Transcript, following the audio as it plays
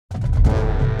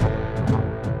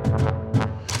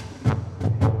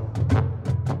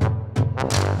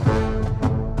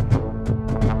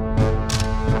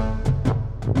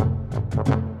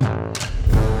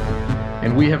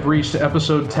we have reached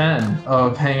episode 10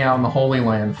 of Hang Out in the Holy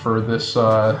Land for this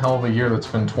hell of a year that's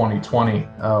been 2020.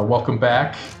 Welcome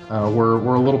back. We're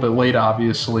a little bit late,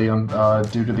 obviously,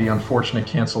 due to the unfortunate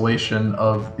cancellation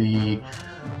of the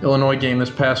Illinois game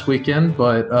this past weekend,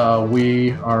 but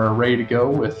we are ready to go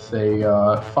with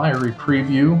a fiery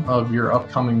preview of your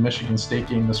upcoming Michigan State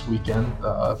game this weekend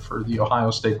for the Ohio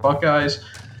State Buckeyes.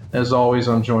 As always,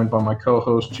 I'm joined by my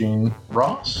co-host, Gene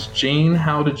Ross. Gene,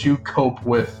 how did you cope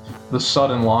with the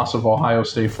sudden loss of Ohio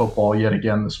State football yet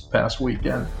again this past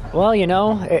weekend? Well,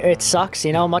 it sucks.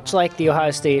 Much like the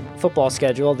Ohio State football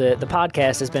schedule, the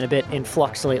podcast has been a bit in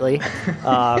flux lately.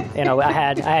 I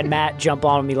had Matt jump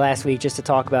on with me last week just to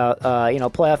talk about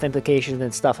playoff implications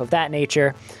and stuff of that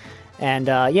nature. And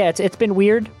it's been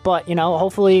weird, but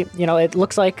hopefully it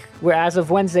looks like we're, as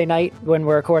of Wednesday night when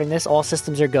we're recording this, all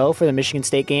systems are go for the Michigan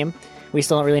State game. We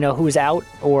still don't really know who's out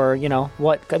or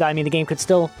what. The game could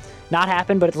still not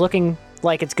happen, but it's looking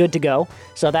like it's good to go.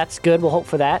 So that's good. We'll hope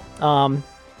for that.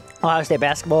 Ohio State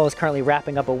basketball is currently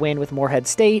wrapping up a win with Morehead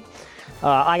State.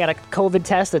 I got a COVID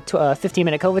test, a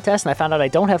 15-minute COVID test, and I found out I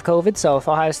don't have COVID. So if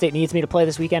Ohio State needs me to play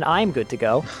this weekend, I'm good to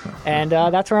go. And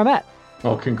that's where I'm at.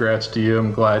 Well, congrats to you.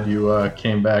 I'm glad you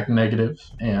came back negative,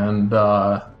 and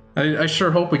I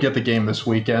sure hope we get the game this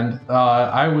weekend.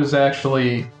 I was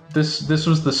actually this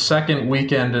was the second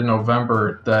weekend in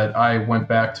November that I went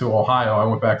back to Ohio. I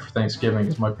went back for Thanksgiving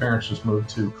because my parents just moved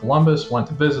to Columbus, went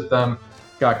to visit them,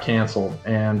 got canceled.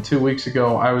 And 2 weeks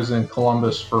ago, I was in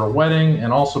Columbus for a wedding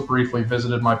and also briefly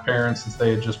visited my parents since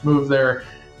they had just moved there.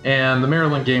 And the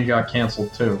Maryland game got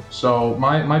canceled too. So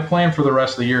my plan for the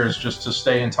rest of the year is just to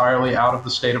stay entirely out of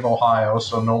the state of Ohio,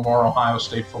 so no more Ohio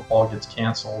State football gets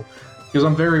canceled. Because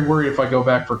I'm very worried if I go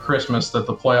back for Christmas that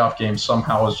the playoff game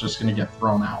somehow is just going to get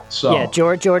thrown out. So yeah,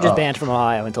 George is banned from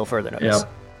Ohio until further notice. Yeah,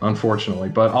 unfortunately.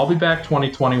 But I'll be back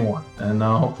 2021, and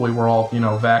hopefully we're all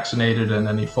vaccinated and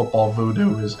any football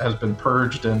voodoo has been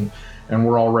purged, and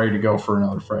we're all ready to go for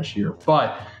another fresh year.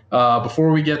 But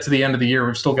before we get to the end of the year,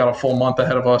 we've still got a full month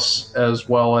ahead of us, as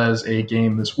well as a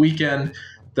game this weekend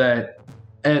that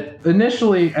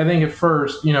initially, I think at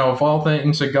first, if all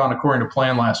things had gone according to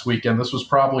plan last weekend, this was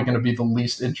probably going to be the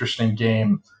least interesting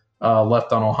game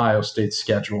left on Ohio State's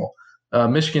schedule.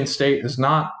 Michigan State has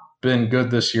not been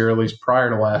good this year, at least prior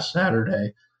to last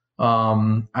Saturday.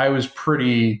 I was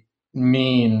pretty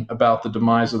mean about the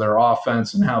demise of their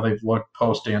offense and how they've looked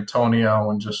post-Antonio,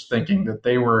 and just thinking that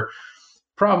they were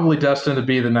probably destined to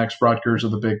be the next Rutgers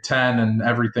of the Big Ten, and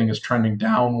everything is trending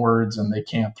downwards, and they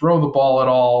can't throw the ball at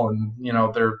all, and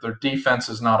their defense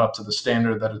is not up to the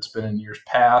standard that it's been in years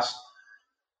past.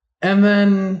 And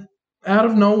then out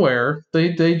of nowhere,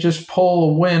 they just pull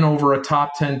a win over a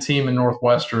top 10 team in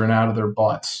Northwestern out of their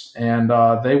butts, and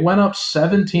they went up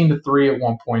 17-3 at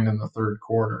one point in the third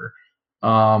quarter.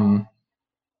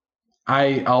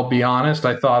 I'll be honest,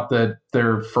 I thought that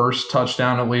their first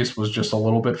touchdown at least was just a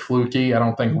little bit fluky. I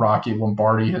don't think Rocky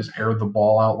Lombardi has aired the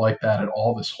ball out like that at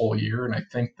all this whole year, and I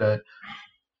think that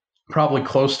probably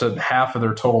close to half of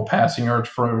their total passing yards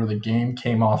for the game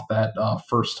came off that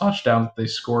first touchdown that they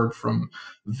scored from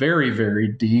very, very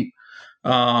deep.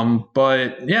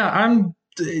 But yeah,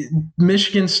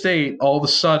 Michigan State, all of a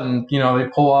sudden, they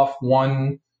pull off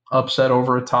one upset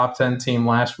over a top 10 team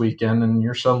last weekend, and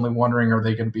you're suddenly wondering, are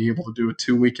they going to be able to do it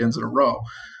 2 weekends in a row?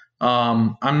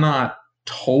 I'm not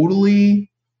totally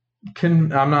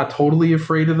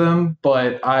afraid of them,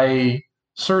 but I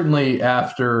certainly,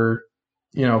 after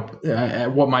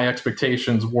what my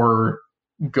expectations were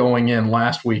going in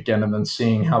last weekend, and then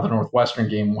seeing how the Northwestern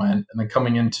game went, and then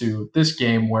coming into this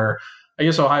game where I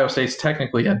guess Ohio State's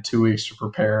technically had 2 weeks to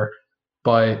prepare,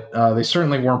 but they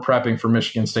certainly weren't prepping for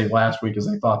Michigan State last week as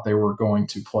they thought they were going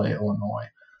to play Illinois.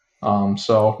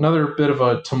 So another bit of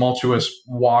a tumultuous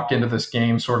walk into this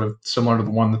game, sort of similar to the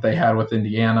one that they had with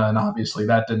Indiana, and obviously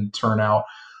that didn't turn out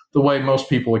the way most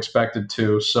people expected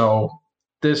to. So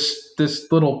this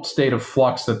little state of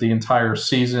flux that the entire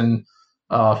season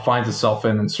finds itself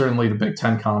in, and certainly the Big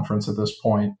Ten Conference at this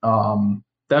point,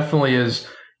 definitely is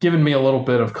given me a little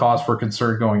bit of cause for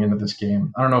concern going into this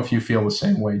game. I don't know if you feel the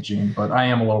same way, Gene, but I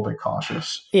am a little bit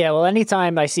cautious. Yeah, well,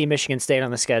 anytime I see Michigan State on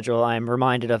the schedule, I'm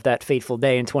reminded of that fateful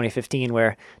day in 2015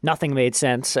 where nothing made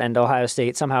sense, and Ohio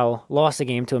State somehow lost a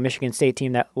game to a Michigan State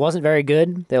team that wasn't very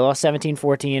good. They lost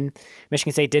 17-14.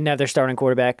 Michigan State didn't have their starting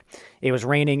quarterback. It was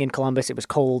raining in Columbus. It was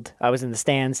cold. I was in the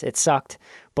stands. It sucked.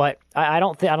 But I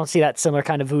don't see that similar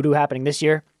kind of voodoo happening this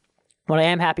year. What I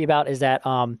am happy about is that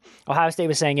Ohio State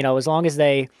was saying, as long as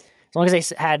they as long as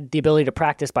they had the ability to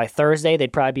practice by Thursday,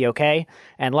 they'd probably be okay.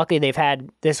 And luckily, they've had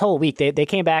this whole week. They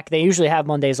came back. They usually have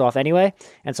Mondays off anyway,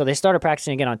 and so they started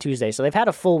practicing again on Tuesday. So they've had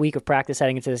a full week of practice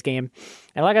heading into this game.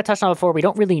 And like I touched on before, we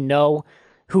don't really know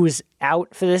who's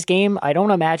out for this game. I don't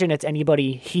imagine it's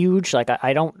anybody huge. Like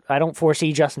I don't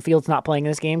foresee Justin Fields not playing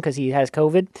this game because he has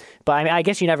COVID. But I mean, I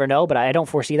guess you never know. But I don't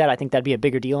foresee that. I think that'd be a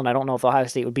bigger deal, and I don't know if Ohio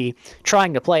State would be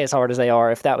trying to play as hard as they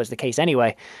are if that was the case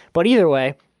anyway. But either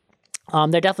way,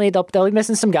 they'll be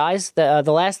missing some guys. The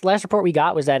last report we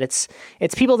got was that it's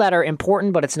people that are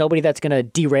important, but it's nobody that's going to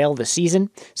derail the season.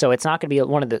 So it's not going to be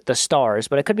one of the stars,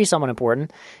 but it could be someone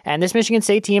important. And this Michigan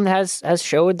State team has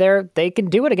showed they can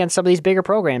do it against some of these bigger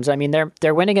programs. I mean,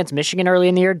 their win against Michigan early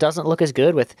in the year doesn't look as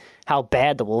good with how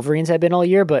bad the Wolverines have been all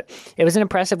year, but it was an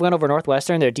impressive win over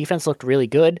Northwestern. Their defense looked really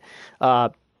good.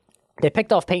 They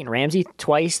picked off Peyton Ramsey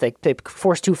twice. They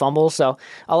forced 2 fumbles. So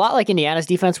a lot like Indiana's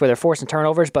defense where they're forcing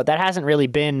turnovers, but that hasn't really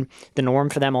been the norm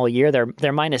for them all year. They're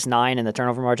 -9 in the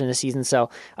turnover margin this season.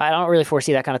 So I don't really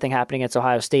foresee that kind of thing happening against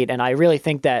Ohio State. And I really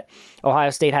think that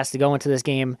Ohio State has to go into this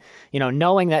game,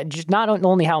 knowing that just not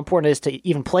only how important it is to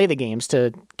even play the games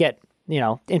to get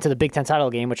into the Big Ten title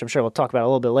game, which I'm sure we'll talk about a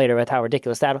little bit later with how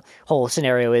ridiculous that whole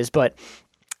scenario is, but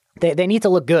They need to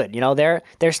look good.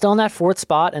 They're still in that 4th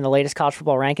spot in the latest college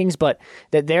football rankings, but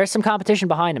there's some competition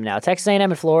behind them now. Texas A&M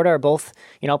and Florida are both,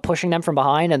 pushing them from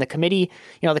behind, and the committee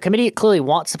clearly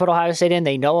wants to put Ohio State in.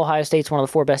 They know Ohio State's one of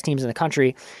the 4 best teams in the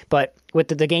country, but with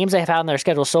the games they have had on their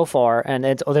schedule so far, and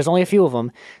there's only a few of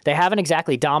them, they haven't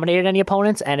exactly dominated any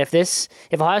opponents. And if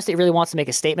Ohio State really wants to make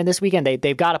a statement this weekend,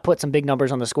 they've got to put some big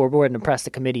numbers on the scoreboard and impress the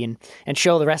committee and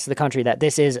show the rest of the country that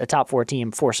this is a top 4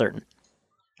 team for certain.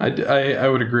 I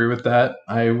would agree with that.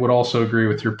 I would also agree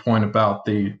with your point about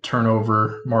the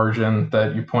turnover margin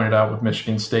that you pointed out with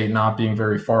Michigan State not being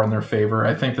very far in their favor.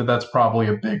 I think that's probably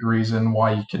a big reason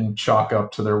why you can chalk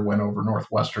up to their win over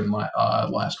Northwestern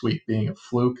last week being a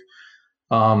fluke.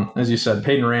 As you said,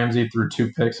 Peyton Ramsey threw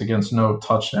 2 picks against no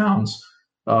touchdowns.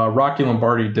 Rocky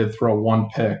Lombardi did throw 1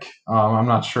 pick. I'm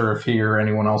not sure if he or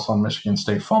anyone else on Michigan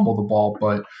State fumbled the ball,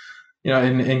 but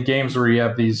in games where you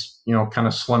have these, kind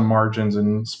of slim margins,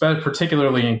 and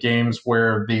particularly in games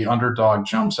where the underdog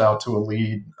jumps out to a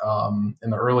lead in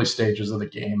the early stages of the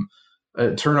game,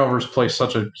 turnovers play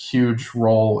such a huge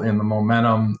role in the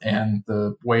momentum and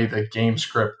the way the game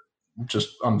script just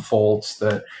unfolds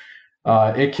that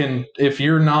it can, if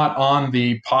you're not on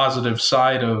the positive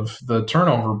side of the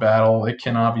turnover battle, it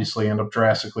can obviously end up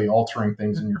drastically altering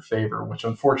things in your favor, which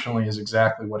unfortunately is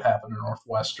exactly what happened in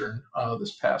Northwestern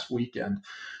this past weekend.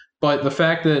 But the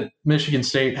fact that Michigan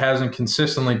State hasn't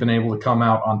consistently been able to come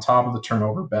out on top of the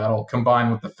turnover battle,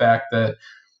 combined with the fact that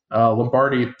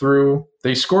Lombardi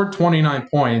they scored 29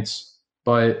 points,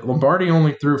 but Lombardi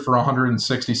only threw for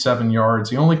 167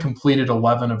 yards. He only completed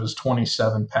 11 of his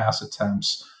 27 pass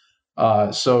attempts.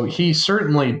 So he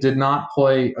certainly did not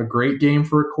play a great game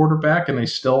for a quarterback, and they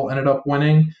still ended up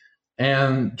winning.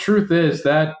 And truth is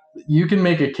that you can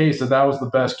make a case that was the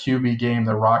best QB game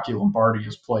that Rocky Lombardi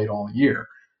has played all year,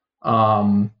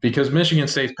 because Michigan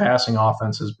State's passing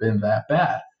offense has been that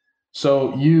bad.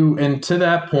 So and to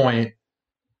that point,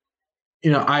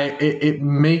 it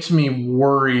makes me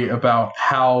worry about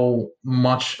how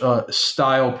much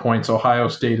style points Ohio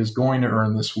State is going to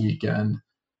earn this weekend.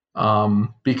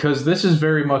 Because this is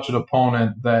very much an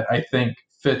opponent that I think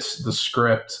fits the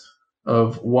script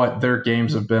of what their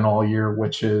games have been all year,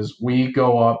 which is we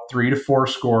go up 3 to 4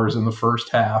 scores in the first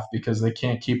half because they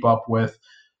can't keep up with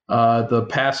the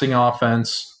passing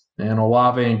offense, and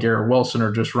Olave and Garrett Wilson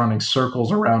are just running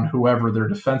circles around whoever their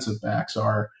defensive backs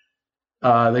are.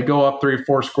 They go up 3 or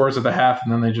 4 scores at the half,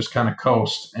 and then they just kind of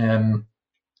coast, and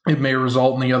it may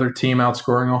result in the other team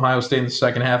outscoring Ohio State in the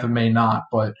second half. It may not,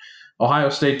 but Ohio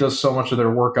State does so much of their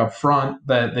work up front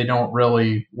that they don't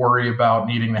really worry about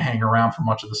needing to hang around for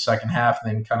much of the second half.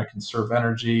 They can kind of conserve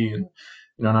energy and,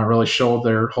 not really show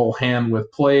their whole hand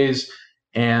with plays.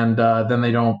 And then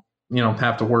they don't,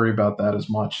 have to worry about that as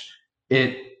much.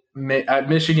 At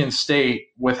Michigan State,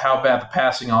 with how bad the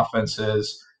passing offense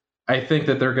is, I think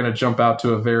that they're going to jump out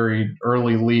to a very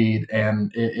early lead,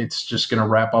 and it's just going to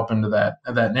wrap up into that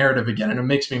narrative again. And it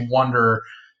makes me wonder,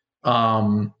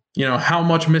 how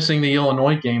much missing the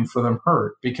Illinois game for them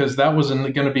hurt, because that was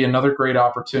going to be another great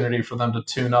opportunity for them to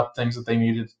tune up things that they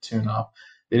needed to tune up.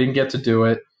 They didn't get to do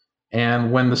it.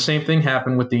 And when the same thing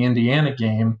happened with the Indiana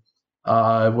game,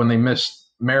 when they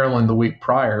missed Maryland the week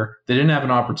prior, they didn't have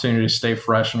an opportunity to stay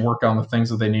fresh and work on the things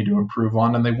that they need to improve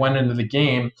on. And they went into the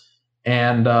game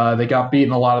and they got beat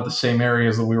in a lot of the same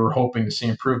areas that we were hoping to see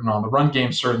improvement on. The run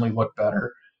game certainly looked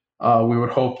better. We would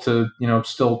hope to,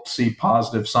 still see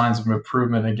positive signs of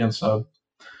improvement against a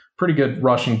pretty good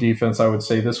rushing defense, I would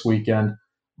say, this weekend.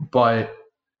 But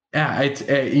yeah,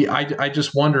 I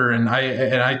just wonder, and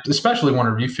I especially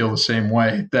wonder if you feel the same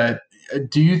way. That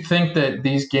do you think that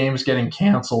these games getting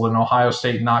canceled and Ohio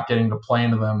State not getting to play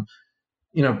into them,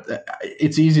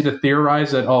 it's easy to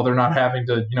theorize that, they're not having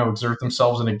to, exert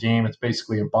themselves in a game. It's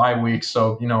basically a bye week,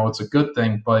 so it's a good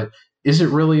thing. But is it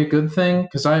really a good thing?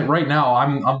 Because right now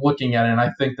I'm looking at it and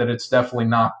I think that it's definitely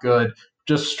not good,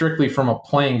 just strictly from a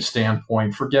playing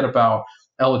standpoint. Forget about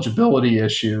eligibility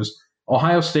issues.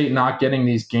 Ohio State not getting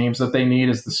these games that they need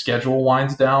as the schedule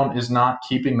winds down is not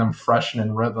keeping them fresh and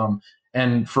in rhythm.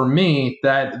 And for me,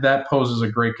 that poses a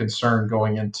great concern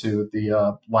going into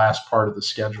the last part of the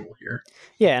schedule here.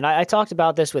 Yeah, and I talked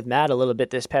about this with Matt a little bit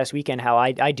this past weekend, how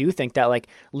I do think that like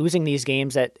losing these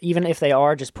games, that even if they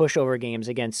are just pushover games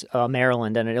against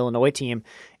Maryland and an Illinois team,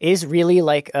 is really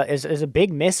like is a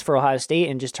big miss for Ohio State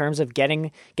in just terms of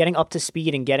getting up to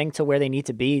speed and getting to where they need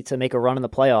to be to make a run in the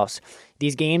playoffs.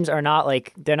 These games are not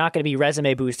like, they're not going to be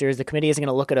resume boosters. The committee isn't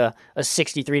going to look at a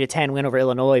 63-10 win over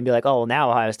Illinois and be like, oh, well, now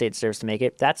Ohio State deserves to make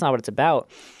it. That's not what it's about.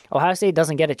 Ohio State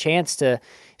doesn't get a chance to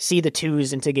see the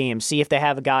twos into games, see if they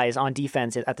have guys on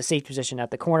defense at the safety position, at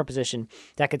the corner position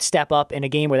that could step up in a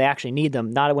game where they actually need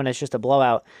them, not when it's just a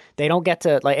blowout. They don't get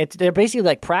to, like, they're basically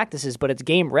like practices, but it's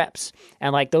game reps.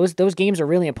 And like those games are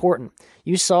really important.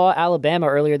 You saw Alabama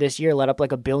earlier this year let up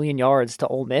like 1 billion yards to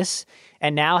Ole Miss.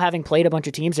 And now, having played a bunch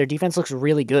of teams, their defense looks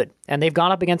really good. And they've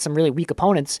gone up against some really weak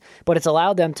opponents, but it's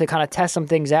allowed them to kind of test some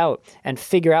things out and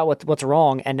figure out what's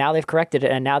wrong. And now they've corrected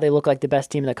it, and now they look like the best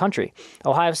team in the country.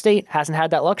 Ohio State hasn't had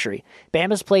that luxury.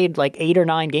 Bama's played like 8 or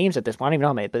 9 games at this point. I don't even know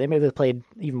how many, but they maybe played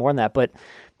even more than that. But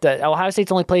Ohio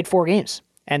State's only played 4 games.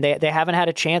 And they haven't had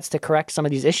a chance to correct some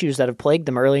of these issues that have plagued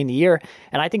them early in the year.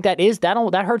 And I think that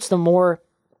hurts them more.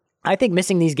 I think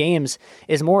missing these games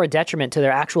is more a detriment to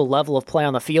their actual level of play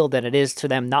on the field than it is to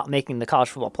them not making the college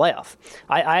football playoff.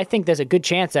 I think there's a good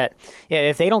chance that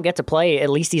if they don't get to play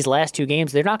at least these last 2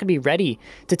 games, they're not going to be ready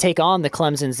to take on the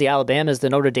Clemsons, the Alabamas, the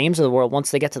Notre Dames of the world once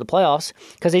they get to the playoffs,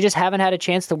 because they just haven't had a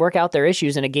chance to work out their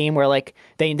issues in a game where like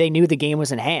they knew the game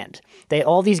was in hand.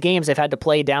 All these games they've had to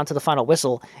play down to the final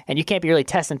whistle, and you can't be really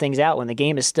testing things out when the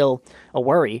game is still a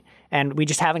worry. And we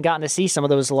just haven't gotten to see some of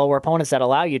those lower opponents that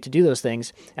allow you to do those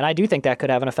things. And I do think that could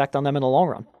have an effect on them in the long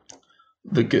run.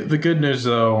 The good news,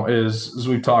 though, is, as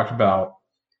we've talked about,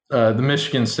 the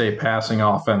Michigan State passing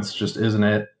offense just isn't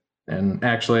it. And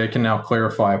actually, I can now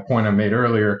clarify a point I made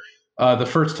earlier. The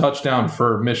first touchdown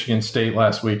for Michigan State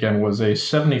last weekend was a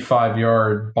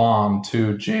 75-yard bomb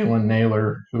to Jalen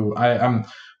Nailor, who I'm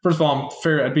first of all,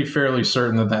 I'd be fairly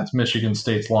certain that that's Michigan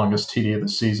State's longest TD of the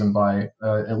season by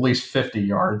at least 50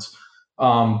 yards.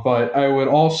 But I would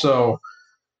also,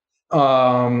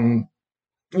 I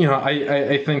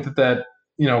think that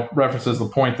references the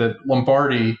point that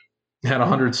Lombardi had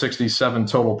 167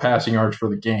 total passing yards for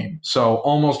the game. So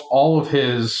almost all of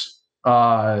his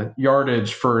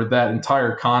yardage for that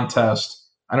entire contest.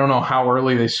 I don't know how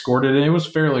early they scored it, and it was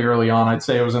fairly early on. I'd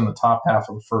say it was in the top half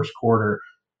of the first quarter.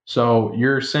 So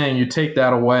you're saying you take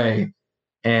that away,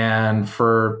 and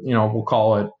for, we'll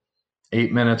call it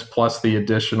 8 minutes plus the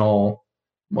additional,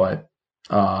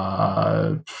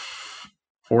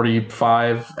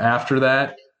 45 after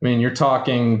that. I mean, you're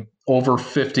talking over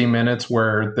 50 minutes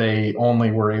where they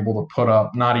only were able to put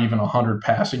up not even 100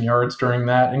 passing yards during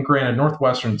that. And granted,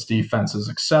 Northwestern's defense is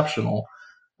exceptional,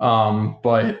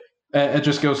 but it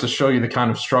just goes to show you the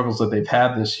kind of struggles that they've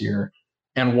had this year.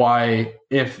 And why,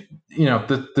 if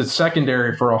the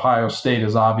secondary for Ohio State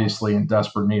is obviously in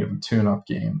desperate need of a tune-up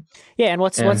game. Yeah, and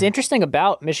what's interesting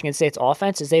about Michigan State's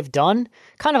offense is they've done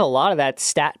kind of a lot of that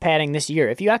stat padding this year.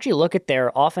 If you actually look at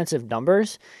their offensive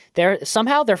numbers, they're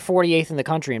 48th in the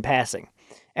country in passing.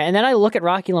 And then I look at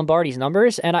Rocky Lombardi's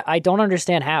numbers, and I don't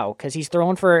understand how, because he's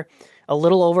thrown for a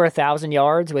little over 1,000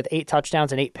 yards with 8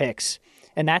 touchdowns and 8 picks.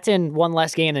 And that's in one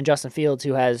less game than Justin Fields,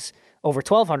 who has over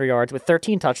 1,200 yards with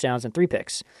 13 touchdowns and 3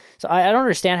 picks. So I don't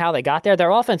understand how they got there.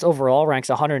 Their offense overall ranks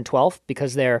 112th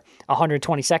because they're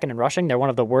 122nd in rushing. They're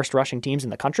one of the worst rushing teams in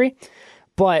the country.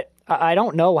 But I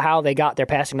don't know how they got their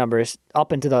passing numbers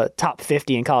up into the top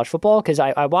 50 in college football, because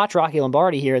I watch Rocky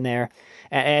Lombardi here and there,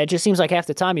 and it just seems like half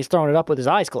the time he's throwing it up with his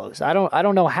eyes closed. I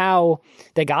don't know how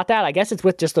they got that. I guess it's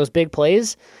with just those big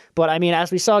plays. But I mean,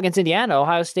 as we saw against Indiana,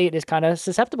 Ohio State is kind of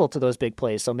susceptible to those big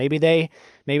plays. So maybe they're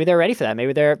ready for that.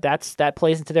 Maybe that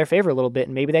plays into their favor a little bit,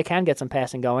 and maybe they can get some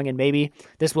passing going, and maybe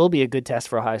this will be a good test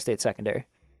for Ohio State secondary.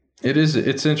 It is.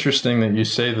 It's interesting that you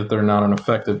say that they're not an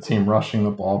effective team rushing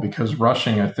the ball, because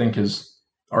rushing, I think, is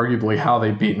arguably how they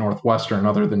beat Northwestern,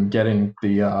 other than getting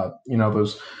the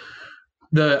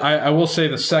I will say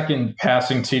the second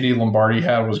passing TD Lombardi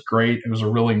had was great. It was a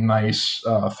really nice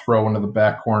throw into the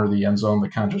back corner of the end zone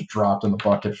that kind of just dropped in the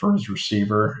bucket for his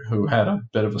receiver, who had a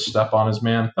bit of a step on his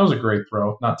man. That was a great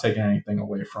throw, not taking anything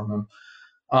away from him.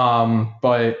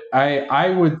 But I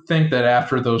would think that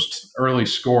after those early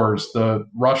scores, the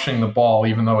rushing the ball,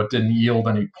 even though it didn't yield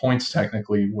any points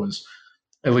technically, was,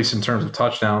 at least in terms of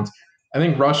touchdowns, I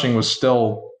think rushing was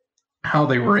still how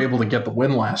they were able to get the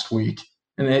win last week.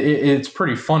 And it's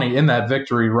pretty funny. In that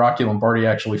victory, Rocky Lombardi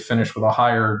actually finished with a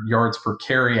higher yards per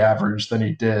carry average than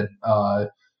he did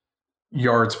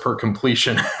yards per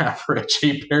completion average.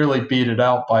 He barely beat it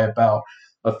out by about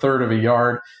a third of a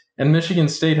yard. And Michigan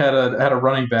State had a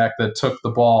running back that took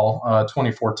the ball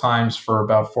 24 times for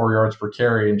about 4 yards per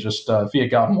carry, and just if he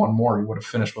had gotten one more, he would have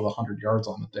finished with 100 yards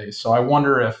on the day. So I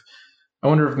wonder if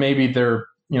maybe their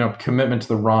commitment to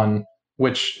the run,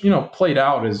 which played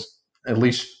out, is at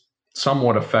least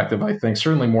somewhat effective. I think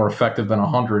certainly more effective than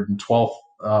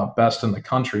 112th best in the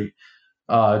country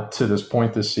to this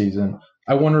point this season.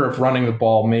 I wonder if running the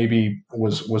ball maybe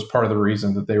was part of the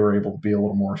reason that they were able to be a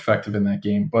little more effective in that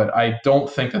game. But I don't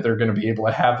think that they're going to be able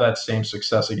to have that same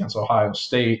success against Ohio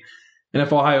State. And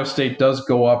if Ohio State does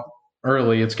go up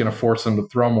early, it's going to force them to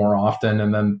throw more often,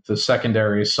 and then the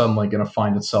secondary is suddenly going to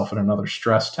find itself in another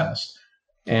stress test.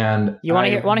 And you want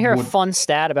to hear a fun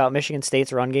stat about Michigan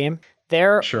State's run game?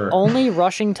 Their only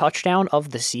rushing touchdown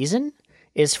of the season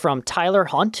is from Tyler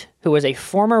Hunt, who is a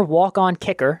former walk-on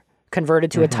kicker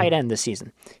converted to a tight end this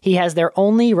season. He has their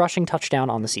only rushing touchdown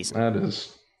on the season. That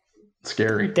is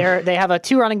scary. They have a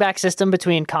 2 running back system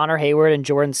between Connor Hayward and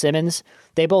Jordan Simmons.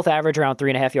 They both average around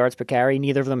 3.5 yards per carry.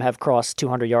 Neither of them have crossed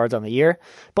 200 yards on the year.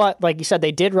 But like you said,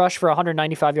 they did rush for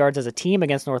 195 yards as a team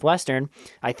against Northwestern.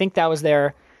 I think that was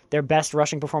their best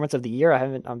rushing performance of the year.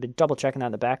 I've been double checking that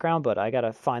in the background, but I got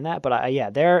to find that. But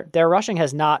their rushing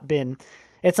has not been,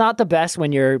 it's not the best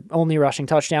when your only rushing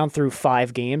touchdown through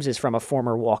 5 games is from a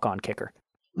former walk-on kicker.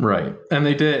 Right. And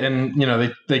they did. And,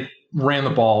 they ran the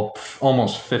ball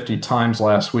almost 50 times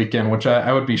last weekend, which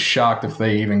I would be shocked if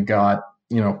they even got,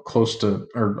 close to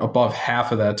or above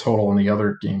half of that total in the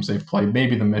other games they've played.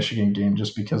 Maybe the Michigan game,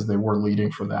 just because they were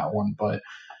leading for that one. But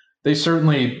they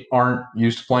certainly aren't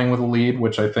used to playing with a lead,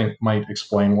 which I think might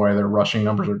explain why their rushing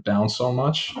numbers are down so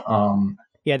much.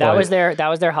 That was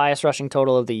their highest rushing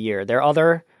total of the year. Their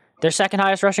second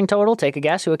highest rushing total, take a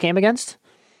guess who it came against?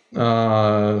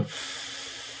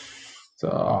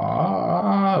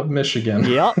 Michigan.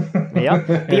 Yep.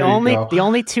 The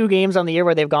only 2 games on the year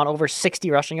where they've gone over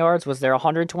 60 rushing yards was their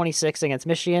 126 against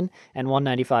Michigan and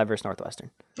 195 versus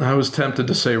Northwestern. I was tempted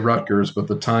to say Rutgers, but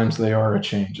the times they are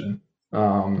a-changing.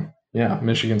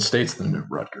 Michigan State's the new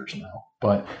Rutgers now.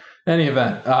 But in any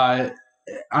event,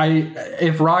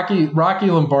 if Rocky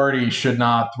Lombardi should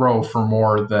not throw for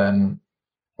more than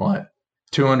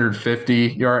 250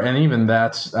 yards, and even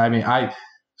that's,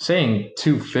 saying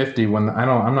 250 when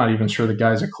I'm not even sure the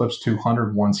guy's eclipsed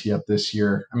 200 once yet this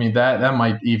year. That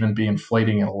might even be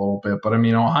inflating it a little bit. But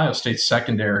Ohio State's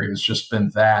secondary has just been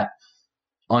that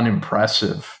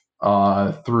unimpressive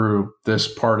through this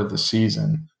part of the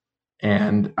season.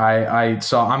 And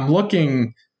I'm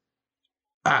looking.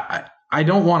 I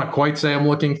don't want to quite say I'm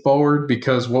looking forward,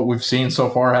 because what we've seen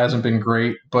so far hasn't been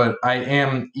great. But I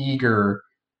am eager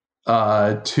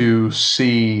to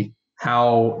see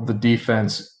how the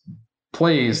defense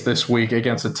plays this week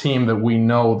against a team that we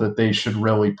know that they should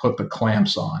really put the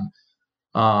clamps on.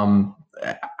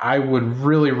 I would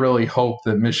really, really hope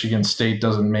that Michigan State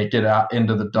doesn't make it out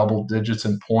into the double digits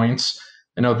in points.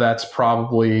 I know that's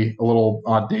probably a little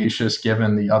audacious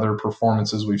given the other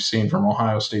performances we've seen from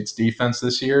Ohio State's defense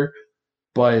this year.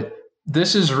 But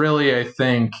this is really, I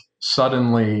think,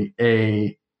 suddenly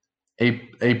a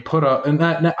put up, and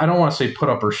that, I don't want to say put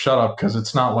up or shut up, because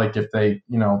it's not like if they,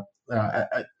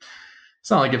 it's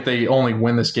not like if they only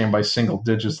win this game by single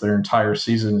digits, their entire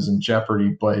season is in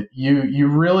jeopardy. But you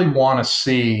really want to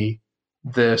see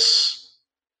this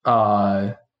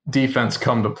defense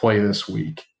come to play this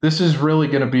week. This is really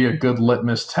going to be a good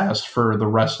litmus test for the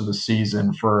rest of the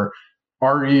season for,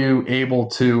 are you able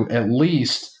to at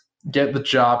least get the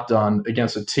job done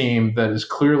against a team that is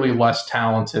clearly less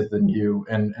talented than you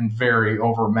and very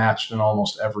overmatched in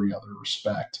almost every other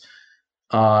respect.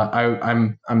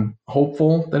 I'm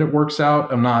hopeful that it works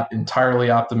out. I'm not entirely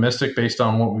optimistic based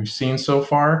on what we've seen so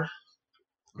far.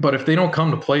 But if they don't come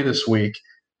to play this week,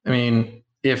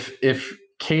 if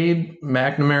Cade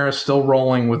McNamara is still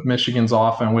rolling with Michigan's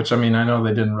offense, which, I know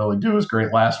they didn't really do as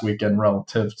great last weekend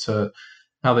relative to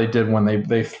how they did when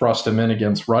they thrust him in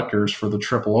against Rutgers for the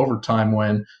triple overtime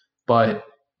win. But,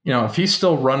 if he's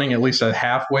still running at least a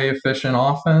halfway efficient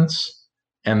offense,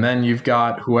 And then you've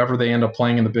got whoever they end up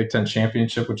playing in the Big Ten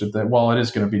championship, which is it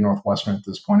is going to be Northwestern at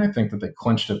this point. I think that they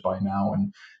clinched it by now.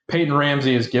 And Peyton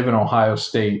Ramsey has given Ohio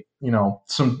State,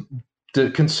 some to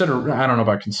consider. I don't know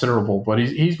about considerable, but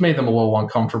he's made them a little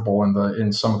uncomfortable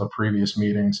in some of the previous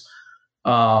meetings.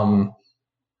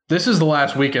 This is the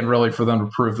last weekend really for them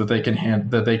to prove that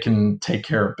they can take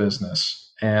care of business.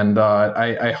 And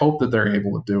I hope that they're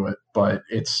able to do it, but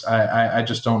I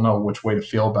just don't know which way to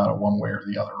feel about it one way or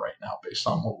the other right now based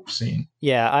on what we've seen.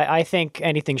 Yeah, I think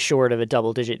anything short of a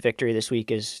double-digit victory this week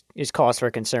is cause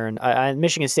for concern.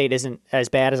 Michigan State isn't as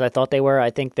bad as I thought they were. I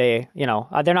think they're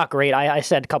not great. I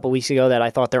said a couple weeks ago that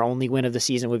I thought their only win of the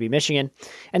season would be Michigan,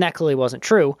 and that clearly wasn't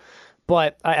true.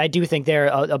 But I do think they're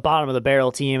a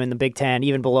bottom-of-the-barrel team in the Big Ten,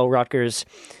 even below Rutgers.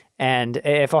 And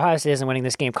if Ohio State isn't winning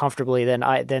this game comfortably,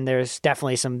 then there's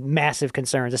definitely some massive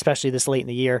concerns, especially this late in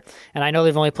the year. And I know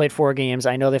they've only played 4 games.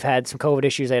 I know they've had some COVID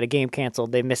issues. They had a game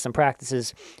canceled. They missed some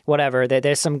practices, whatever.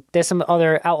 There's some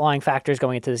other outlying factors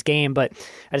going into this game. But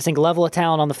I just think level of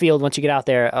talent on the field, once you get out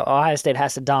there, Ohio State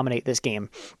has to dominate this game,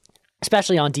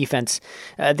 especially on defense.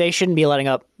 They shouldn't be letting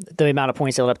up the amount of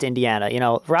points they let up to Indiana.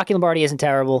 Rocky Lombardi isn't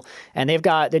terrible, and they've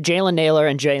got the Jalen Naylor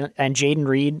and Jaden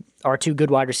Reed are 2 good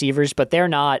wide receivers, but they're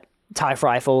not Ty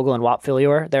Freifogel and Whop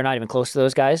Philyor. They're not even close to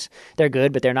those guys. They're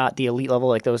good, but they're not the elite level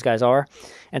like those guys are.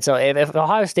 And so if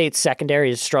Ohio State's secondary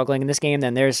is struggling in this game,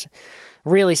 then there's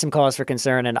really some cause for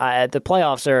concern. And the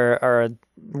playoffs are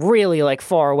really like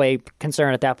far away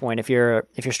concern at that point if you're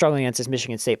struggling against this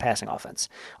Michigan State passing offense.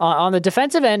 On the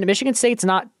defensive end, Michigan State's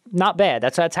not bad.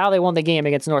 That's how they won the game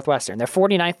against Northwestern. They're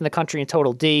 49th in the country in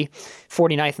total D,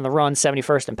 49th in the run,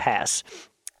 71st in pass.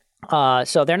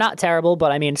 So they're not terrible,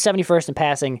 but 71st in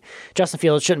passing. Justin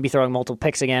Fields shouldn't be throwing multiple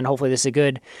picks again. Hopefully this is a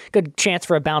good chance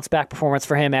for a bounce back performance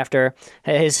for him after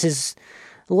his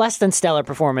less than stellar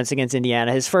performance against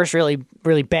Indiana. His first really,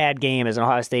 really bad game as an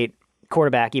Ohio State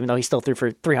quarterback, even though he still threw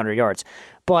for 300 yards.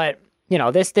 But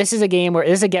this is a game where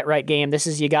this is a get right game. This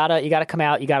is you gotta come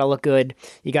out, you gotta look good,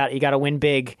 you gotta win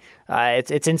big.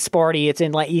 It's in Sparty, it's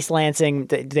in East Lansing.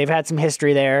 They've had some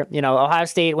history there. Ohio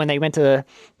State, when they went to the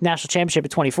national championship in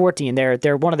 2014,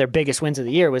 they're one of their biggest wins of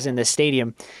the year was in this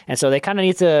stadium, and so they kind of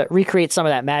need to recreate some of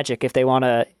that magic if they want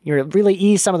to really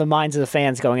ease some of the minds of the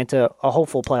fans going into a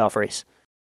hopeful playoff race.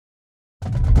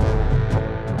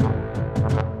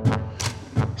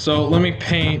 So let me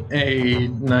paint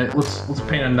let's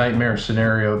paint a nightmare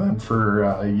scenario then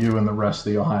for you and the rest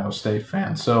of the Ohio State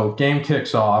fans. So game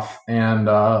kicks off, and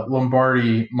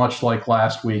Lombardi, much like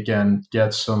last weekend,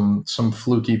 gets some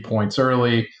fluky points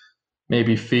early.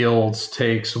 Maybe Fields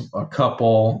takes a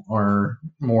couple or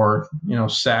more,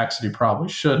 sacks that he probably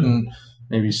shouldn't.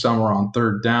 Maybe somewhere on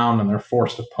 3rd down, and they're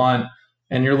forced to punt.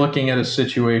 And you're looking at a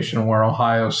situation where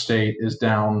Ohio State is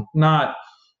down, not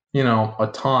a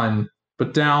ton,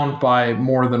 but down by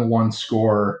more than 1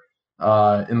 score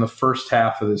in the first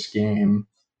half of this game.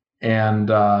 And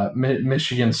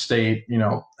Michigan State,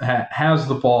 has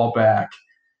the ball back.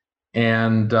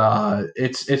 And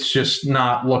it's just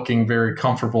not looking very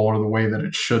comfortable or the way that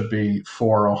it should be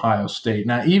for Ohio State.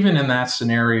 Now, even in that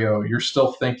scenario, you're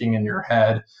still thinking in your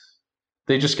head,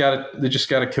 they just got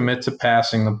to commit to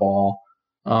passing the ball.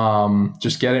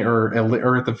 Just getting, or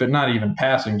at the not even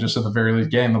passing, just at the very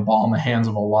least getting the ball in the hands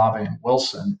of Olave and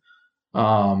Wilson,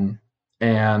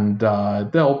 and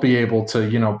they'll be able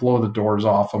to blow the doors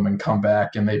off them and come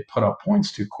back, and they put up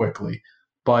points too quickly.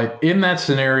 But in that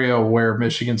scenario where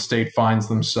Michigan State finds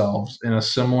themselves in a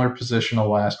similar position to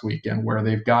last weekend, where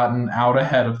they've gotten out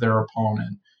ahead of their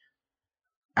opponent,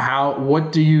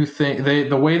 what do you think?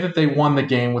 The way that they won the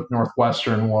game with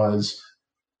Northwestern was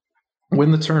win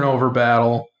the turnover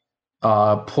battle,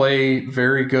 play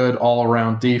very good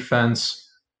all-around defense,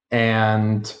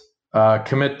 and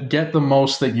get the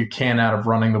most that you can out of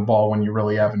running the ball when you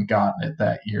really haven't gotten it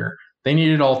that year. They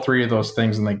needed all 3 of those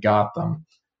things, and they got them.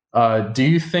 Do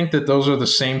you think that those are the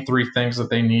same 3 things that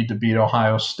they need to beat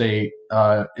Ohio State?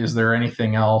 Is there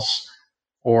anything else?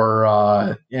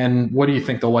 And what do you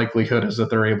think the likelihood is that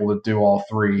they're able to do all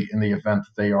 3 in the event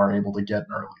that they are able to get an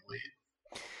early lead?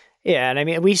 Yeah,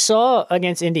 and we saw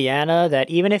against Indiana that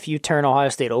even if you turn Ohio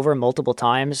State over multiple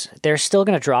times, they're still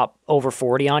going to drop over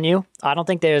 40 on you. I don't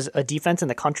think there's a defense in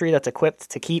the country that's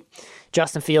equipped to keep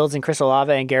Justin Fields and Chris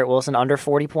Olave and Garrett Wilson under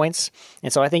 40 points.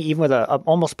 And so I think even with a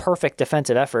almost perfect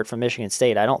defensive effort from Michigan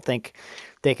State, I don't think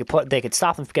they could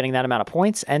stop them from getting that amount of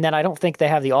points. And then I don't think they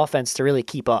have the offense to really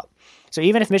keep up. So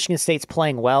even if Michigan State's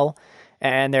playing well,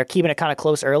 and they're keeping it kind of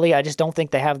close early, I just don't think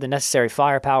they have the necessary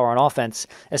firepower on offense,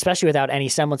 especially without any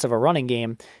semblance of a running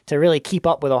game, to really keep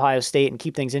up with Ohio State and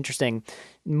keep things interesting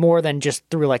more than just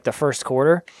through the first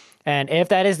quarter. And if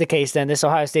that is the case, then this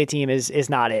Ohio State team is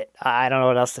not it. I don't know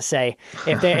what else to say.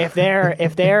 If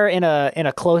they're in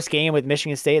a close game with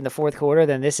Michigan State in the fourth quarter,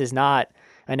 then this is not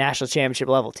a national championship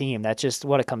level team. That's just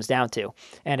what it comes down to.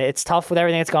 And it's tough with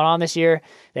everything that's gone on this year.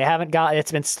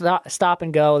 It's been stop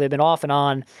and go. They've been off and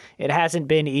on. It hasn't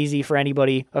been easy for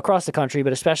anybody across the country,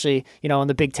 but especially, in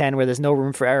the Big Ten where there's no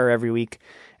room for error every week.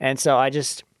 And so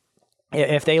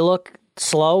if they look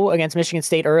slow against Michigan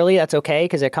State early, that's okay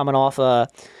because they're coming off a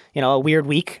weird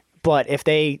week. But if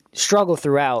they struggle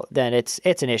throughout, then it's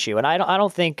an issue. And I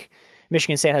don't think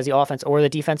Michigan State has the offense or the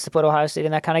defense to put Ohio State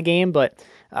in that kind of game. But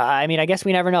I guess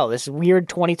we never know. This weird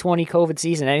 2020 COVID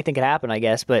season, anything could happen, I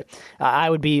guess. But I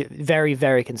would be very,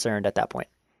 very concerned at that point.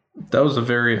 That was a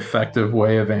very effective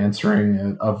way of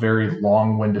answering a very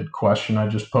long-winded question I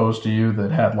just posed to you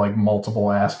that had like multiple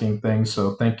asking things.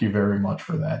 So thank you very much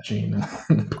for that, Gene,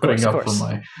 and putting up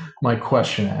for my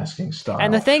question asking style.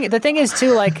 And the thing is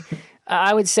too, like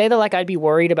I would say that like I'd be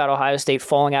worried about Ohio State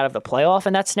falling out of the playoff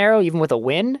in that scenario, even with a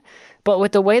win. But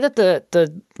with the way that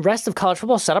the rest of college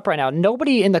football is set up right now,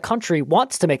 nobody in the country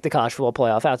wants to make the college football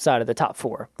playoff outside of the top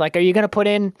four. Like, are you going to put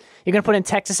in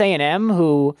Texas A&M,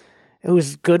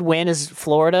 whose good win is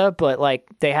Florida, but like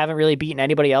they haven't really beaten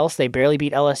anybody else. They barely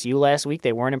beat LSU last week.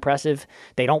 They weren't impressive.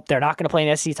 They're not going to play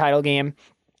an SEC title game.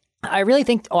 I really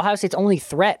think Ohio State's only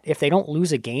threat, if they don't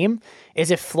lose a game,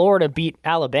 is if Florida beat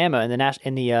Alabama in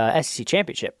the SEC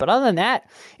championship. But other than that,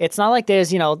 it's not like there's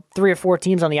 3 or 4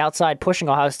 teams on the outside pushing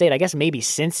Ohio State. I guess maybe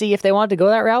Cincy if they wanted to go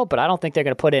that route, but I don't think they're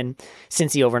going to put in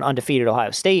Cincy over an undefeated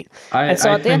Ohio State. I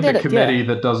think the committee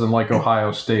that doesn't like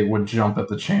Ohio State would jump at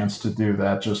the chance to do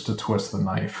that just to twist the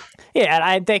knife.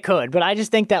 Yeah, they could, but I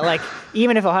just think that like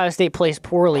even if Ohio State plays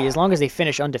poorly, as long as they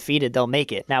finish undefeated, they'll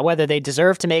make it. Now, whether they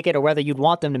deserve to make it or whether you'd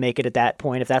want them to make it at that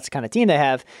point, if that's the kind of team they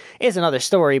have, is another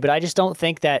story. But I just don't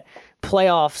think that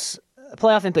playoff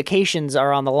implications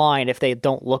are on the line if they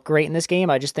don't look great in this game.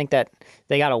 I just think that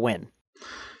they got to win.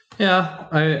 Yeah,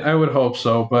 I would hope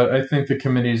so, but I think the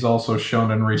committee's also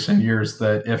shown in recent years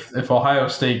that if Ohio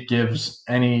State gives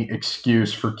any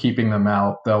excuse for keeping them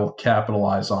out, they'll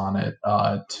capitalize on it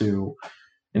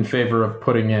in favor of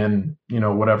putting in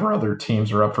whatever other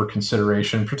teams are up for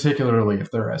consideration, particularly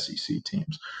if they're SEC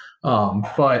teams.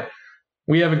 But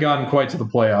we haven't gotten quite to the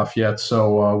playoff yet,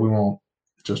 so we won't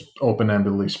just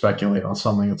open-endedly speculate on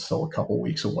something that's still a couple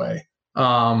weeks away.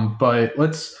 But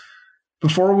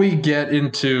before we get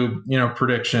into,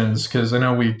 predictions, because I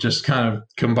know we just kind of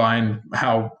combined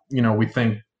how, we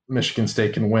think Michigan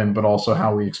State can win, but also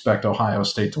how we expect Ohio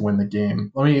State to win the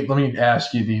game. Let me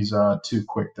ask you these 2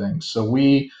 quick things. So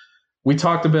we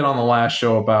talked a bit on the last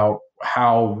show about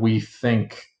how we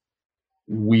think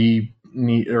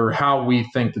how we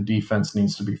think the defense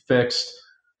needs to be fixed.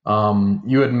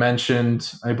 You had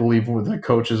mentioned, I believe the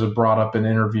coaches have brought up in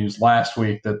interviews last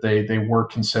week that they were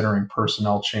considering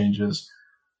personnel changes.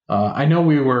 I know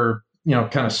we were,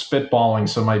 kind of spitballing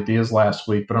some ideas last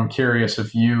week, but I'm curious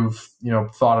if you've,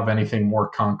 thought of anything more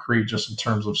concrete just in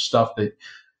terms of stuff that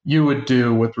you would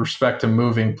do with respect to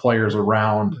moving players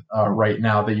around right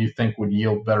now that you think would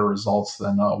yield better results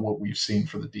than what we've seen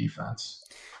for the defense.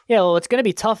 Yeah, well, what's going to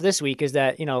be tough this week is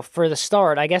that, for the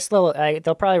start, I guess they'll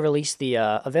probably release the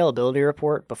availability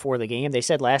report before the game. They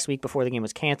said last week before the game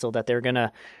was canceled that they're going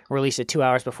to release it 2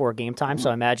 hours before game time, so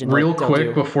I imagine Real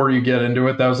quick, before you get into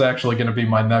it, that was actually going to be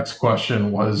my next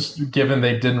question was, given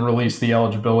they didn't release the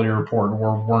eligibility report and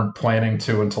weren't planning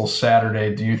to until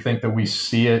Saturday, do you think that we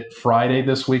see it Friday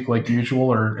this week like usual,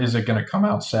 or is it going to come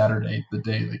out Saturday, the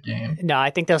day of the game? No, I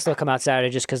think they'll still come out Saturday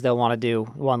just because they'll want to do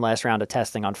one last round of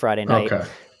testing on Friday night. Okay.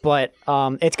 But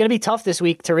it's going to be tough this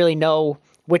week to really know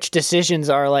which decisions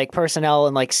are like personnel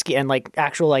and like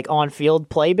actual like on-field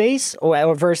play base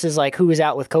or versus like who is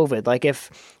out with COVID. Like if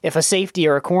a safety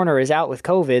or a corner is out with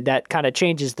COVID, that kind of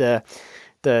changes the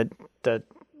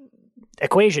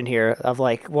equation here of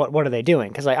like what are they doing?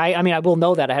 Because I will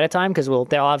know that ahead of time because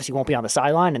they obviously won't be on the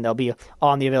sideline and they'll be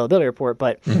on the availability report.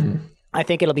 But I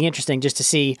think it'll be interesting just to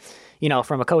see,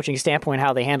 from a coaching standpoint,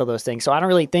 how they handle those things. So I don't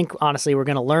really think, honestly, we're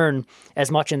going to learn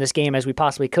as much in this game as we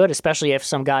possibly could, especially if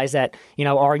some guys that,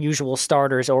 are usual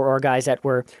starters or guys that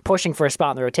were pushing for a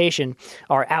spot in the rotation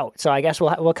are out. So I guess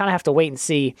we'll kind of have to wait and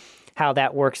see how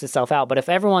that works itself out. But if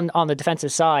everyone on the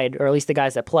defensive side, or at least the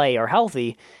guys that play, are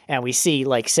healthy, and we see,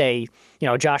 like, say,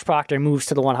 Josh Proctor moves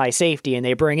to the one high safety and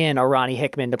they bring in a Ronnie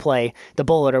Hickman to play the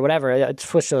bullet or whatever,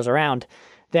 switch those around,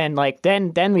 then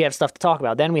we have stuff to talk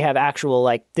about. Then we have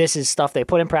actual, this is stuff they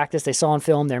put in practice, they saw on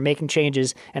film, they're making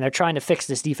changes, and they're trying to fix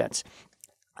this defense.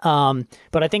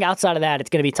 But I think outside of that, it's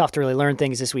going to be tough to really learn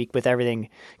things this week with everything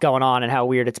going on and how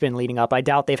weird it's been leading up. I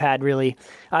doubt they've had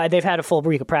a full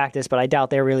week of practice, but I doubt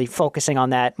they're really focusing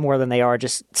on that more than they are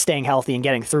just staying healthy and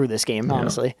getting through this game,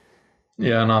 honestly.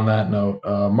 Yeah, and on that note,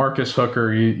 Marcus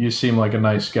Hooker, you seem like a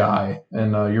nice guy,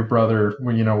 and your brother,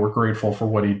 we're grateful for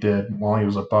what he did while he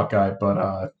was a Buckeye.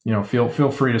 But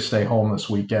feel free to stay home this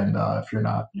weekend if you're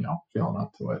not, feeling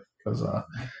up to it, because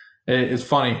it's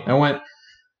funny. I want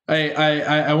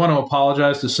to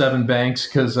apologize to Seven Banks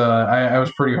because I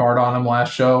was pretty hard on him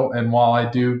last show, and while I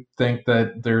do think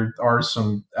that there are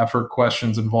some effort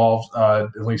questions involved,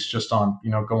 at least just on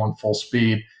going full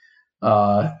speed,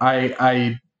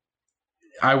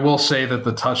 I will say that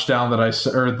the touchdown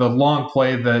or the long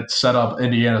play that set up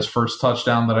Indiana's first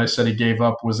touchdown that I said he gave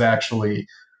up was actually,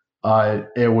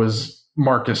 it was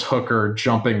Marcus Hooker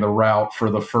jumping the route for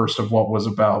the first of what was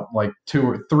about like 2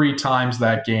 or 3 times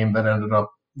that game that ended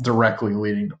up directly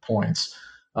leading to points.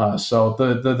 So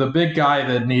the big guy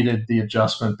that needed the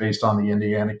adjustment based on the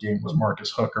Indiana game was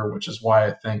Marcus Hooker, which is why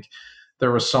I think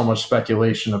there was so much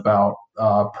speculation about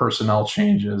personnel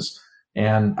changes.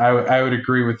 And I would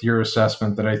agree with your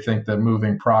assessment that I think that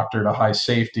moving Proctor to high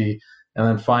safety and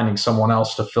then finding someone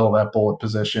else to fill that bullet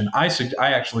position. I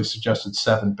actually suggested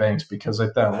Seven Banks because I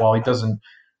thought while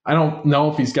I don't know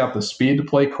if he's got the speed to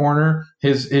play corner,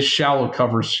 his shallow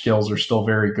coverage skills are still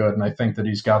very good, and I think that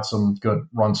he's got some good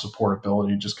run support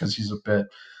ability just because he's a bit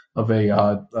of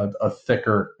a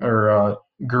thicker or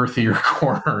girthier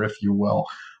corner, if you will.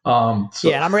 And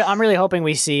I'm really hoping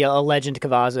we see a Legend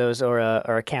Cavazos or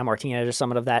a Cam Martinez or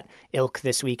someone of that ilk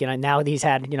this week. And now he's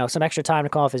had some extra time to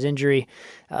call off his injury.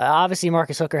 Obviously,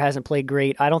 Marcus Hooker hasn't played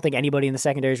great. I don't think anybody in the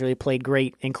secondary has really played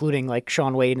great, including like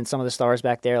Sean Wade and some of the stars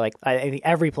back there. Like I think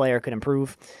every player could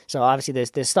improve. So obviously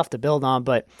there's stuff to build on,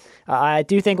 but I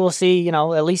do think we'll see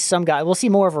at least some guy. We'll see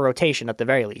more of a rotation at the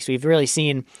very least. We've really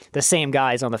seen the same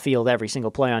guys on the field every single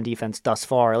play on defense thus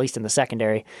far, at least in the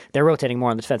secondary. They're rotating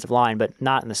more on the defensive line, but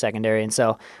not in the secondary. And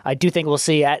so I do think we'll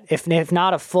see, if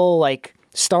not a full like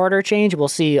starter change, we'll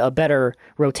see a better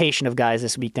rotation of guys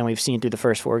this week than we've seen through the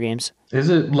first 4 games. Is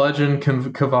it Legend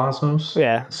Cavazos?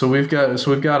 Yeah. So we've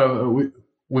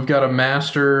got a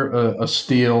master, a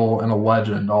steel, and a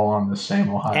legend all on the same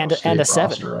Ohio State and a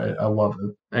roster, 7. right? I love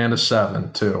it. And a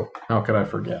 7 too. How could I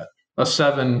forget? A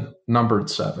 7, numbered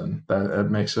 7. That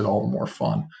makes it all the more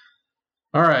fun.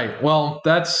 All right. Well,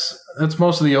 that's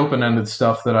most of the open-ended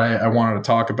stuff that I wanted to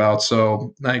talk about.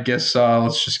 So I guess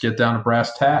let's just get down to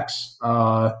brass tacks.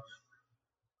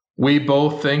 We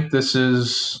both think this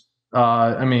is.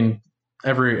 Every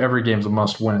game's a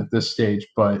must-win at this stage,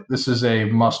 but this is a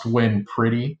must-win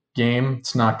pretty game.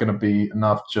 It's not going to be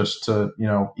enough just to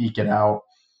eke it out,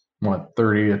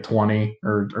 30-20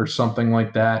 or something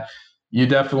like that. You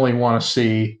definitely want to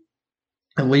see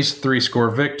at least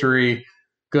 3-score victory,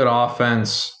 good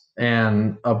offense,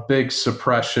 and a big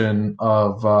suppression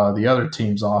of the other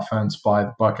team's offense by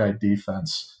the Buckeye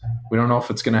defense. We don't know if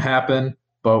it's going to happen,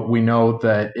 but we know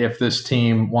that if this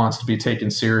team wants to be taken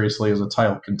seriously as a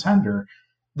title contender,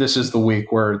 this is the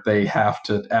week where they have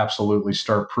to absolutely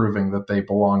start proving that they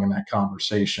belong in that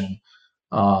conversation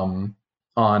in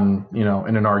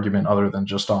an argument other than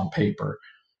just on paper.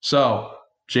 So,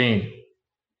 Gene,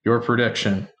 your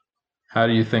prediction. How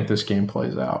do you think this game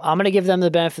plays out? I'm going to give them the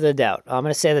benefit of the doubt. I'm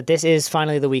going to say that this is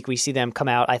finally the week we see them come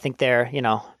out. I think they're,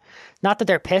 not that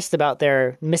they're pissed about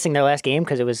their missing their last game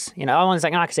because it was, I'm not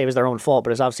going to say it was their own fault,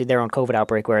 but it was obviously their own COVID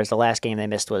outbreak, whereas the last game they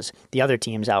missed was the other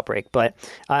team's outbreak. But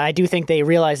I do think they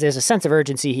realize there's a sense of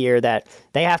urgency here that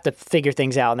they have to figure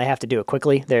things out and they have to do it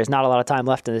quickly. There's not a lot of time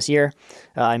left in this year.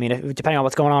 Depending on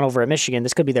what's going on over at Michigan,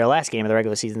 this could be their last game of the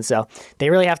regular season. So they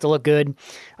really have to look good.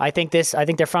 I think they're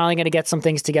finally going to get some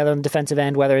things together on the defensive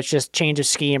end, whether it's just change of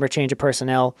scheme or change of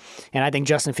personnel. And I think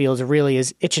Justin Fields really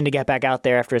is itching to get back out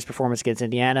there after his performance against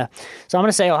Indiana. So I'm going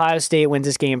to say Ohio State wins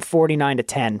this game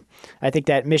 49-10. I think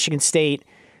that Michigan State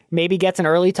maybe gets an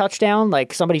early touchdown,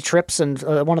 like somebody trips and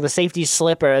one of the safeties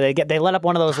slip, or they let up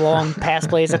one of those long pass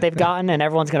plays that they've gotten, and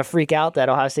everyone's going to freak out that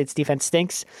Ohio State's defense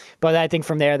stinks. But I think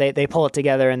from there they pull it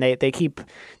together and they keep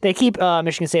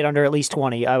Michigan State under at least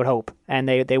 20, I would hope, and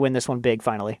they win this one big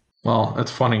finally. Well,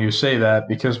 it's funny you say that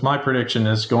because my prediction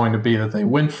is going to be that they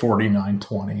win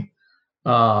 49-20.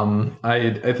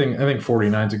 I think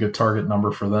 49 is a good target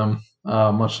number for them,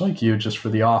 much like you, just for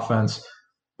the offense.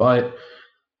 But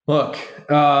look,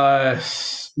 I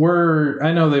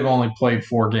know they've only played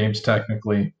 4 games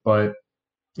technically, but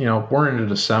we're into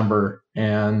December,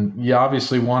 and you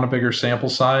obviously want a bigger sample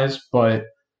size. But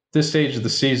this stage of the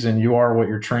season, you are what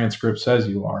your transcript says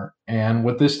you are, and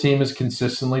what this team has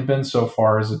consistently been so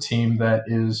far is a team that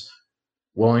is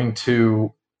willing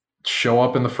to show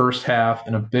up in the first half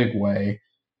in a big way,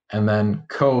 and then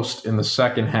coast in the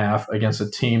second half against a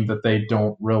team that they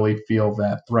don't really feel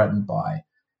that threatened by.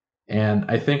 And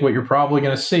I think what you're probably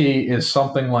going to see is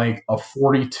something like a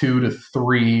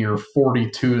 42-3 or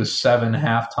 42-7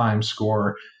 halftime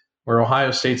score, where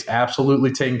Ohio State's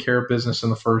absolutely taking care of business in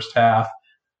the first half,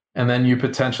 and then you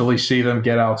potentially see them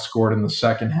get outscored in the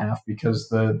second half because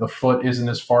the foot isn't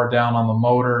as far down on the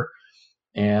motor,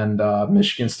 and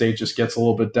Michigan State just gets a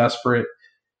little bit desperate.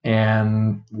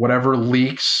 And whatever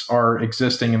leaks are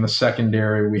existing in the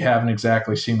secondary, we haven't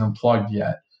exactly seen them plugged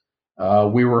yet.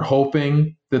 We were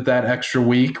hoping that extra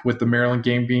week with the Maryland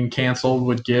game being canceled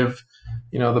would give,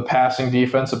 the passing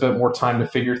defense a bit more time to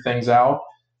figure things out.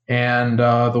 And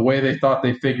the way they thought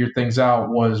they figured things out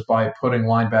was by putting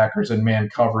linebackers in man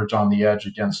coverage on the edge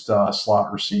against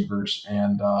slot receivers.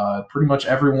 And pretty much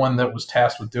everyone that was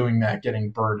tasked with doing that getting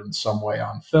burned in some way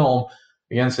on film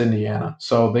against Indiana.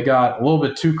 So they got a little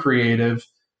bit too creative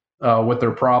with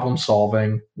their problem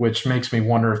solving, which makes me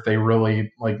wonder if they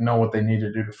really know what they need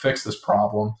to do to fix this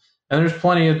problem. And there's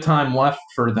plenty of time left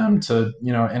for them to,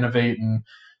 innovate and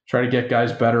try to get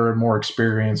guys better and more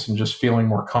experience and just feeling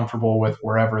more comfortable with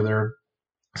wherever they're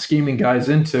scheming guys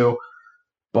into.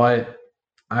 But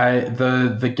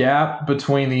the gap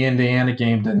between the Indiana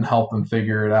game didn't help them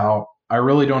figure it out. I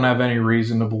really don't have any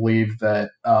reason to believe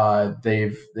that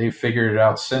they've figured it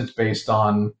out since, based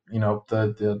on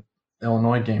the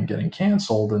Illinois game getting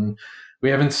canceled, and we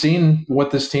haven't seen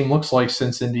what this team looks like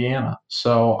since Indiana.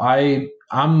 So I'm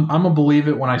a believe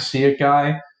it when I see it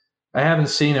guy. I haven't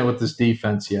seen it with this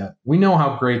defense yet. We know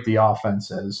how great the offense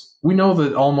is. We know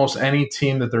that almost any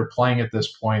team that they're playing at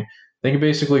this point, they can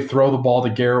basically throw the ball to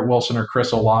Garrett Wilson or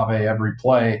Chris Olave every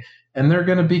play, and they're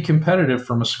going to be competitive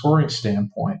from a scoring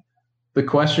standpoint. The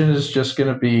question is just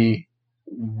going to be,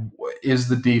 is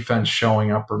the defense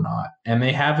showing up or not? And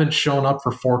they haven't shown up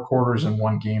for 4 quarters in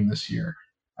one game this year.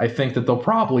 I think that they'll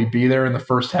probably be there in the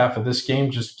first half of this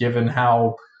game, just given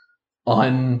how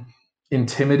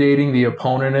unintimidating the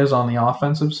opponent is on the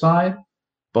offensive side.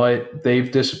 But they've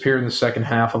disappeared in the second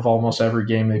half of almost every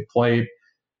game they've played.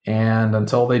 And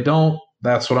until they don't,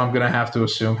 that's what I'm going to have to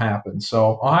assume happens.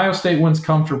 So Ohio State wins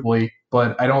comfortably,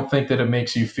 but I don't think that it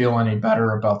makes you feel any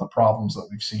better about the problems that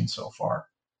we've seen so far.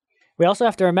 We also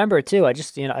have to remember, too, I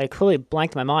completely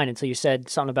blanked my mind until you said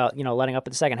something about, letting up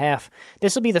in the second half.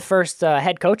 This will be the first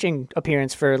head coaching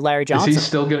appearance for Larry Johnson. He's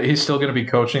still going to be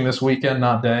coaching this weekend,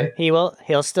 not day? He'll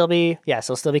still be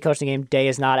coaching the game. Day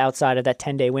is not outside of that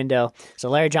 10-day window. So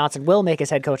Larry Johnson will make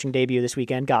his head coaching debut this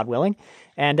weekend, God willing.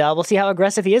 And we'll see how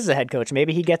aggressive he is as a head coach.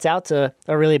 Maybe he gets out to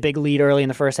a really big lead early in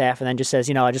the first half and then just says,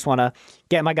 I just want to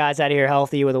get my guys out of here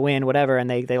healthy with a win, whatever, and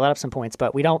they let up some points.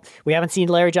 But we haven't seen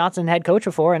Larry Johnson head coach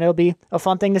before, and it'll be a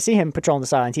fun thing to see him patrolling the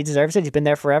sidelines. He deserves it. He's been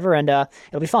there forever, and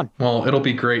it'll be fun. Well, it'll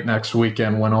be great next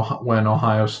weekend when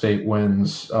Ohio State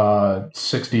wins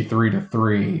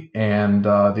 63-3, and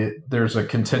there's a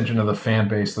contingent of the fan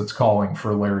base that's calling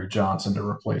for Larry Johnson to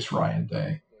replace Ryan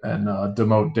Day and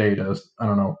demote Day to, I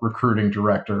don't know, recruiting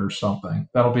director or something.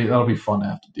 That'll be fun to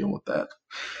have to deal with that.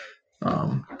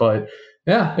 But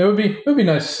yeah, it would be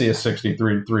nice to see a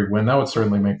 63-3 win. That would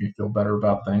certainly make me feel better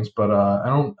about things. But I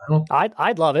don't.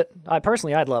 I'd love it. I'd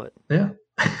love it. Yeah.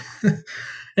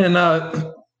 And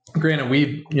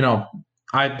granted,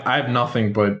 I have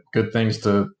nothing but good things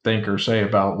to think or say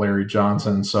about Larry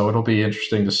Johnson. So it'll be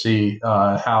interesting to see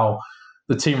how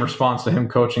the team responds to him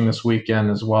coaching this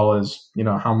weekend, as well as,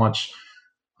 how much,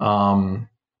 where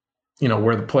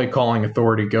the play calling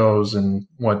authority goes and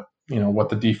what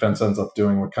the defense ends up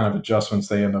doing, what kind of adjustments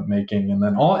they end up making. And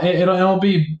then it'll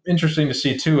be interesting to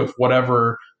see too, if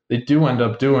whatever they do end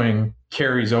up doing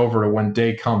carries over to when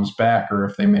Day comes back, or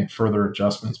if they make further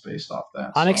adjustments based off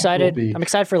that. I'm excited. I'm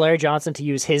excited for Larry Johnson to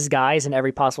use his guys in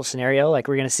every possible scenario. Like,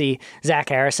 we're going to see Zach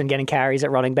Harrison getting carries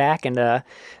at running back, and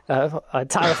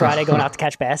Tyler Friday going out to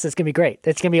catch passes. It's going to be great.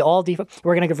 It's going to be all defense.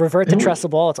 We're going to revert to Tressel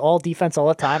ball. It's all defense all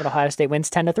the time, and Ohio State wins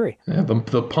 10-3. Yeah,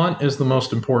 the punt is the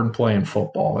most important play in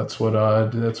football. That's what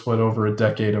over a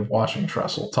decade of watching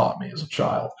Tressel taught me as a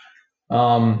child.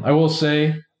 I will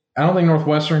say, I don't think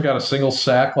Northwestern got a single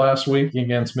sack last week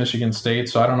against Michigan State,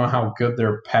 so I don't know how good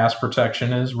their pass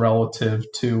protection is relative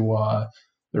to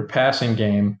their passing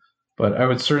game. But I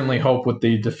would certainly hope, with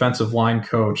the defensive line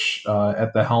coach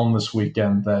at the helm this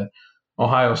weekend, that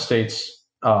Ohio State's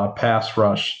pass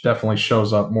rush definitely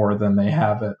shows up more than they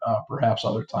have at perhaps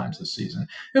other times this season.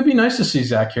 It'd be nice to see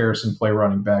Zach Harrison play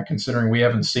running back, considering we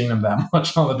haven't seen him that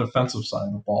much on the defensive side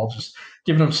of the ball, just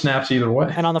giving him snaps either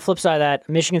way. And on the flip side of that,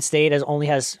 Michigan State only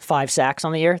has 5 sacks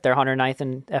on the year. They're 109th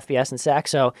in FBS and sacks,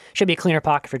 so should be a cleaner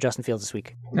pocket for Justin Fields this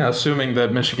week. Yeah, assuming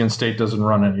that Michigan State doesn't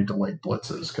run any delayed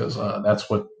blitzes, because that's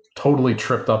what totally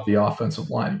tripped up the offensive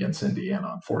line against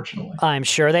Indiana, unfortunately. I'm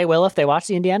sure they will if they watch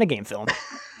the Indiana game film.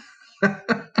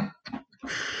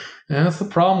 Yeah, that's the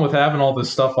problem with having all this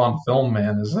stuff on film,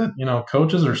 man, is that,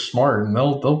 coaches are smart and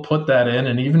they'll put that in.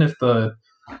 And even if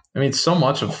so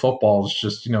much of football is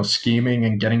just, scheming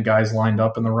and getting guys lined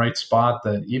up in the right spot,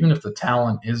 that even if the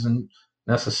talent isn't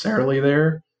necessarily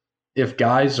there, if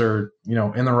guys are,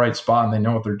 in the right spot and they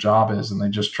know what their job is and they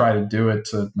just try to do it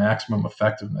to maximum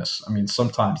effectiveness,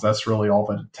 sometimes that's really all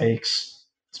that it takes,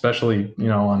 especially,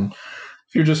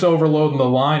 if you're just overloading the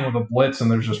line with a blitz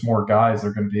and there's just more guys,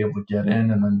 they're going to be able to get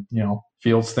in, and then,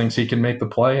 Fields thinks he can make the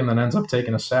play and then ends up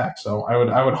taking a sack. So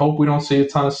I would hope we don't see a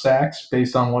ton of sacks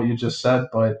based on what you just said,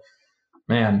 but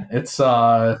man, it's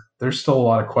there's still a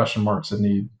lot of question marks that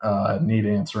need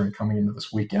answering coming into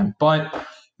this weekend. But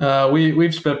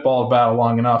we've spitballed about it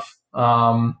long enough.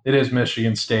 It is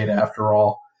Michigan State after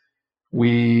all.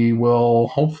 We will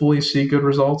hopefully see good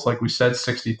results. Like we said,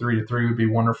 63-3 would be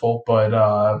wonderful. But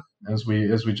as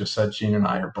we just said, Gene and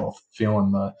I are both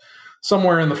feeling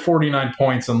somewhere in the 49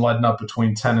 points and letting up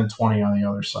between 10 and 20 on the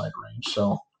other side range.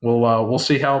 So we'll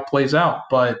see how it plays out.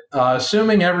 But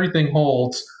assuming everything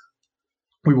holds,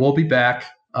 we will be back.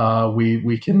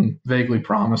 We can vaguely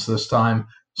promise this time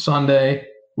Sunday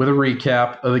with a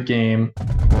recap of the game.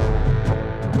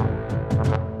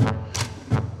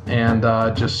 And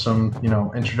just some,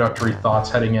 introductory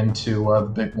thoughts heading into the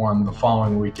big one the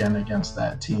following weekend against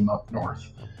that team up north.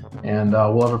 And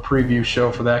we'll have a preview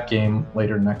show for that game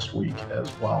later next week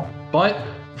as well. But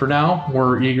for now,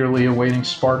 we're eagerly awaiting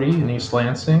Sparty in East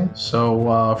Lansing.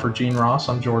 So for Gene Ross,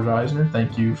 I'm George Eisner.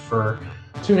 Thank you for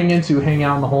tuning in to Hang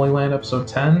Out in the Holy Land, episode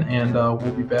 10. And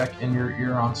we'll be back in your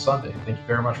ear on Sunday. Thank you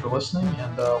very much for listening,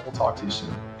 and we'll talk to you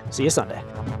soon. See you Sunday.